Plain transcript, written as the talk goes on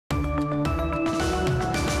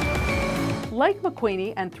Lake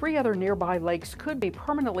McQueenie and 3 other nearby lakes could be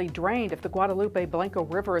permanently drained if the Guadalupe Blanco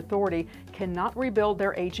River Authority cannot rebuild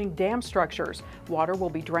their aging dam structures. Water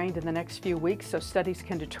will be drained in the next few weeks so studies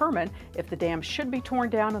can determine if the dams should be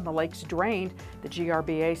torn down and the lakes drained. The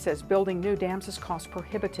GRBA says building new dams is cost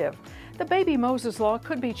prohibitive. The Baby Moses law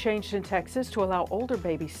could be changed in Texas to allow older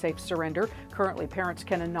babies safe surrender. Currently, parents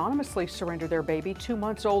can anonymously surrender their baby 2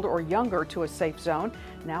 months old or younger to a safe zone.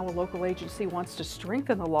 Now a local agency wants to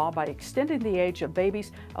strengthen the law by extending the age of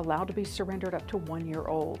babies allowed to be surrendered up to 1 year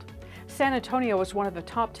old. San Antonio is one of the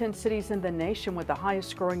top 10 cities in the nation with the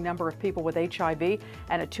highest growing number of people with HIV,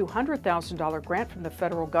 and a $200,000 grant from the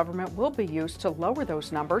federal government will be used to lower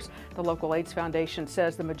those numbers. The local AIDS Foundation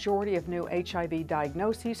says the majority of new HIV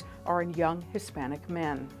diagnoses are in young Hispanic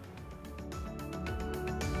men.